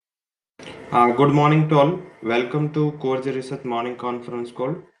Good morning to all. Welcome to Core Research Morning Conference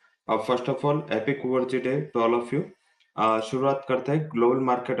Call. First of all, Happy Core Day to all of you. शुरुआत करते हैं global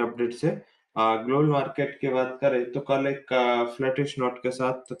market update से। Global market की बात करें तो कल एक फ्लैटिश नोट के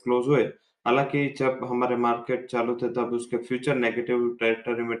साथ क्लोज हुए। हालांकि जब हमारे मार्केट चालू थे तब उसके फ्यूचर नेगेटिव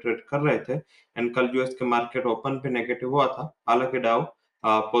टेरिटरी में ट्रेड कर रहे थे एंड कल यूएस के मार्केट ओपन पे नेगेटिव हुआ था। हालांकि डाउ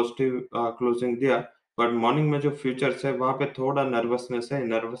पॉजिटिव क्लोजिंग दिया, बट मॉर्निंग में जो फ्यूचर्स है वहां पे थोड़ा नर्वसनेस है।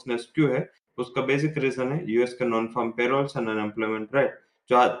 नर्वसनेस क्यों है? उसका बेसिक रीजन है यूएस का non farm payrolls and unemployment rate,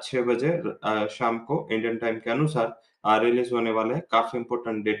 जो आज 6 बजे शाम को इंडियन टाइम के अनुसार रिलीज होने वाला है। काफी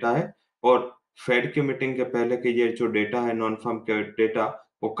इंपॉर्टेंट डेटा है और फेड की मीटिंग के पहले के ये जो डेटा है नॉन फार्म के डेटा,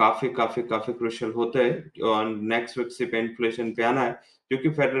 वो काफी काफी काफी क्रुशियल होते हैं और नेक्स्ट वीक से इन्फ्लेशन पे आना है, क्योंकि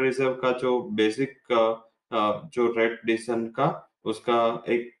फेडरल रिजर्व का जो बेसिक जो रेट डिसीजन का उसका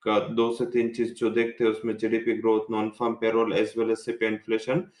एक 2 से 3 चीज जो देखते हैं उसमें GDP growth, non farm payroll as well as CPI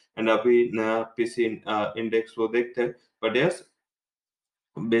inflation and अभी नया पीसी इंडेक्स वो देखते हैं। बट यस,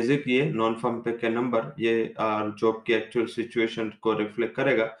 बेसिक ये नॉन फार्म पे के नंबर ये जॉब की एक्चुअल सिचुएशन को रिफ्लेक्ट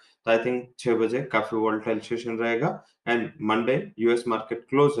करेगा। तो आई थिंक 6 बजे काफी वोलेटाइल सेशन रहेगा and Monday US market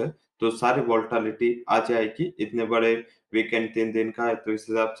close है तो सारी वोलेटिलिटी आ जाएगी। इतने बड़े वीकेंड 3 दिन का है तो इस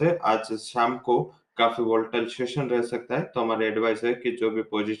हिसाब से आज शाम को काफी वोलेटाइल सेशन रह सकता है। तो हमारी एडवाइस है कि जो भी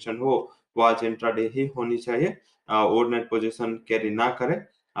पोजीशन हो वो आज इंट्राडे ही होनी चाहिए, ओवरनाइट पोजीशन कैरी ना करें।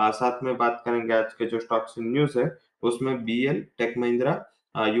 साथ में बात करेंगे आज के जो स्टॉक्स न्यूज है उसमें BL, Tech Mahindra,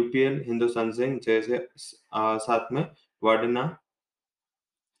 UPL, Hindustan zinc जैसे साथ में वाडना,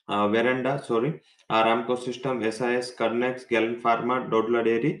 Veranda sorry, Ramco system, SIS, Kernex, Gallant pharma, Dodla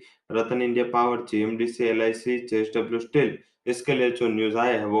dairy, Ratan India power, GMDC, LIC, JSW steel. इसके लिए जो न्यूज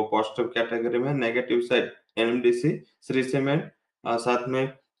आए हैं वो पॉजिटिव कैटेगरी में, negative side NMDC, Shri cement, साथ में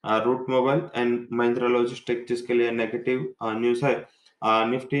Route Mobile and Mahindra logistic जिसके लिए नेगेटिव न्यूज है।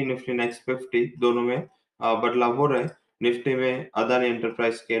 निफ्टी, निफ्टी नेक्स्ट 50 दोनों में बदलाव हो रहे हैं। निफ्टी में अदानी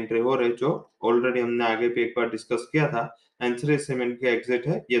एंटरप्राइज की एंट्री हो रही है जो ऑलरेडी हमने आगे भी एक बार डिस्कस किया था। एंसरी सीमेंट के एग्जिट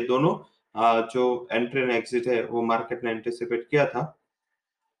है। ये दोनों जो एंट्री एंड एग्जिट है वो मार्केट ने एंटिसिपेट किया था।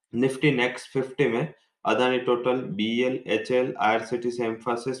 निफ्टी नेक्स्ट 50 में Adani Total, BEL, HL, IRCTC,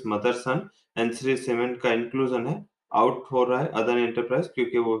 Mphasis, Motherson, एंसरी सीमेंट का इंक्लूजन है। आउट हो रहा है अदानी एंटरप्राइज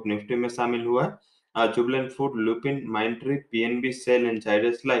क्योंकि वो निफ्टी में शामिल हुआ है। Jubilant food, Lupin, Mindtree, PNB, SAIL and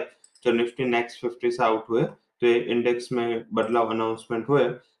Zydus life जो निफ्टी नेक्स्ट 50 से आउट हुए तो ये इंडेक्स में बदलाव अनाउंसमेंट हुए।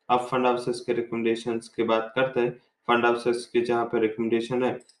 अब फंड हाउसेस के रिकमेंडेशंस की बात करते हैं। फंड हाउसेस की जहाँ पे रिकमेंडेशन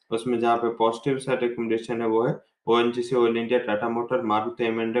है उसमें जहाँ पे पॉजिटिव साइड रिकमेंडेशन है वो है ONGC oil India, Tata motor, Maruti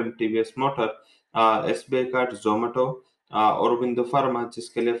M&M, TVS motor, SBI card, Zomato, Aurobindo pharma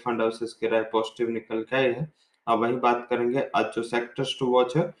जिसके लिए फंड हाउसेस की राय पॉजिटिव निकल के आई है। वही बात करेंगे आज जो सेक्टर्स टू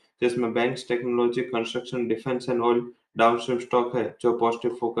वॉच है जिसमें banks, technology, construction, defence and oil downstream stock है जो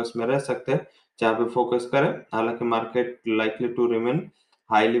पॉजिटिव फोकस में रह सकते हैं, जहाँ पे फोकस करें। हालांकि market likely to remain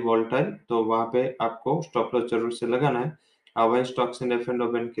highly volatile तो वहां पे आपको स्टॉप लॉस जरूर से लगाना है। वही stocks in F and O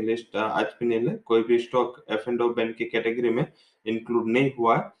bank की लिस्ट आज भी नहीं है। कोई भी stock F and O bank की कैटेगरी में इंक्लूड नहीं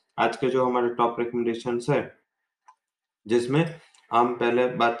हुआ है। आज के जो हमारे टॉप रिकमेंडेशंस है जिसमें हम पहले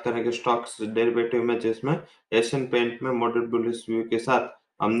बात करेंगे स्टॉक्स डेरिवेटिव में, जिसमें एशियन पेंट में मॉडरेट बुलिश व्यू के साथ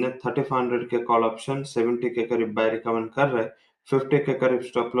हमने 3500 के कॉल ऑप्शन 70 के करीब बाय रिकमेंड कर रहे हैं। 50 के करीब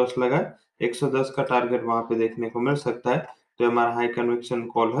स्टॉप लॉस लगाए। 110 का टारगेट वहां पे देखने को मिल सकता है। तो हमारा हाई कन्विक्शन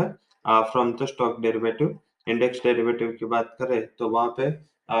कॉल है from the stock derivative. Index derivative की बात करें तो वहां पे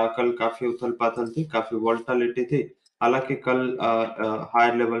कल काफी उथल पाथल थी, काफी वोलेटिलिटी थी। हालांकि कल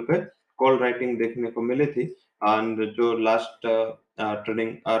हायर लेवल पे कॉल राइटिंग देखने को मिली थी एंड जो लास्ट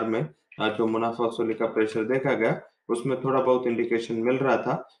ट्रेडिंग आवर में जो मुनाफा वसूली का प्रेशर देखा गया उसमें थोड़ा बहुत इंडिकेशन मिल रहा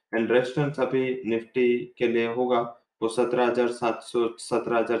था एंड रेजिस्टेंस अभी निफ्टी के लिए होगा वो 17,700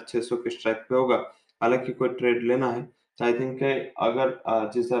 17,600 के स्ट्राइक पे होगा। हालांकि कोई ट्रेड लेना है तो आई थिंक अगर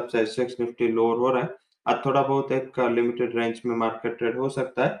जिस हिसाब से एसएक्स निफ्टी लोअर हो रहा है आज थोड़ा बहुत एक लिमिटेड रेंज में मार्केट ट्रेड हो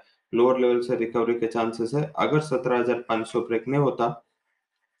सकता है। लोअर लेवल से रिकवरी के चांसेस है। अगर 17,500 ब्रेक नहीं होता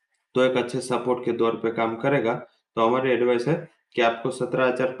तो एक अच्छे सपोर्ट के दौर पे काम करेगा। तो हमारी एडवाइस है कि आपको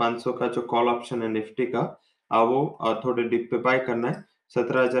 17,500 का जो कॉल ऑप्शन है निफ्टी का वो थोड़े डिप पे बाय करना है।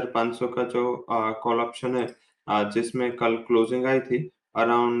 17,500 का जो कॉल ऑप्शन है जिसमें कल क्लोजिंग आई थी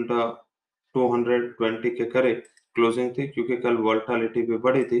अराउंड 220 के करीब क्लोजिंग थी क्योंकि कल वोलेटिलिटी भी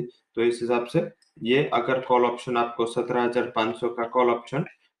बढ़ी थी। तो इस हिसाब से ये अगर कॉल ऑप्शन आपको 17,500 का कॉल ऑप्शन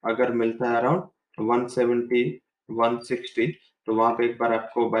अगर मिलता है अराउंड 170 160 तो वहां पे एक बार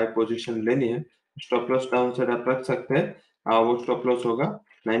आपको बाय पोजीशन लेनी है। स्टॉप लॉस डाउन साइड आप रख सकते हैं। वो स्टॉप लॉस होगा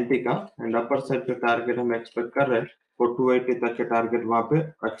 90 का एंड अपर साइड जो टारगेट हम एक्सपेक्ट कर रहे हैं वो 280 तक के टारगेट वहां पे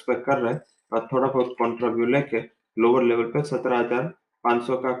एक्सपेक्ट कर रहे हैं और थोड़ा बहुत कॉन्ट्रा व्यू लेके लोअर लेवल पे 17,000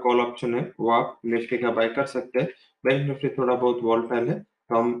 500 का कॉल ऑप्शन है, वो आप निफ्टी का बाय कर सकते हैं। बैंक निफ्टी थोड़ा बहुत वोलेटाइल है,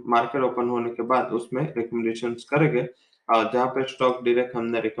 तो हम मार्केट ओपन होने के बाद उसमें रिकमेंडेशंस करेंगे। जहाँ पे स्टॉक डायरेक्ट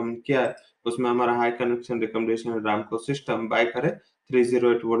हमने रिकमेंड किया है, उसमें हमारा हाई कन्विक्शन रिकमेंडेशन है रामको सिस्टम, बाय करें।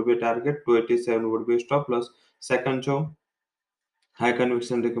 308 would be target, 287 would be stop loss. Second जो हाई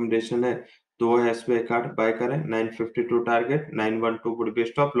कन्विक्शन रिकमेंडेशन है, तो वो है एसबीआई कार्ड, बाय करें। 952 target, 912 would be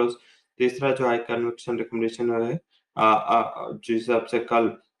stop loss. तीसरा जो हाई कन्विक्शन रिकमेंडेशन है, जिस हिसाब से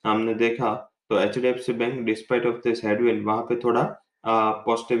कल हमने देखा, तो HDFC bank despite of this headwind वहां पे थोड़ा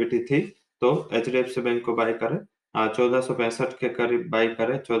पॉजिटिविटी थी, तो एचडीएफसी बैंक को बाय करें। 1465 के करीब बाय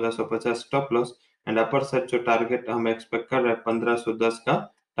करें, 1450 stop loss. And upper side जो टारगेट हम एक्सपेक्ट कर रहे हैं 1510 का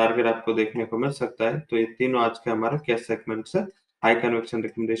टारगेट आपको देखने को मिल सकता है। तो ये तीनों आज के हमारे कैश सेगमेंट से high conviction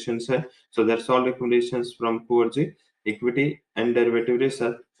recommendations है। So that's all recommendations from Kuerji Equity and Derivative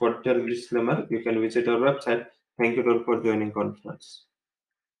Research. For detailed disclaimer, you can visit our website. Thank you all for joining conference.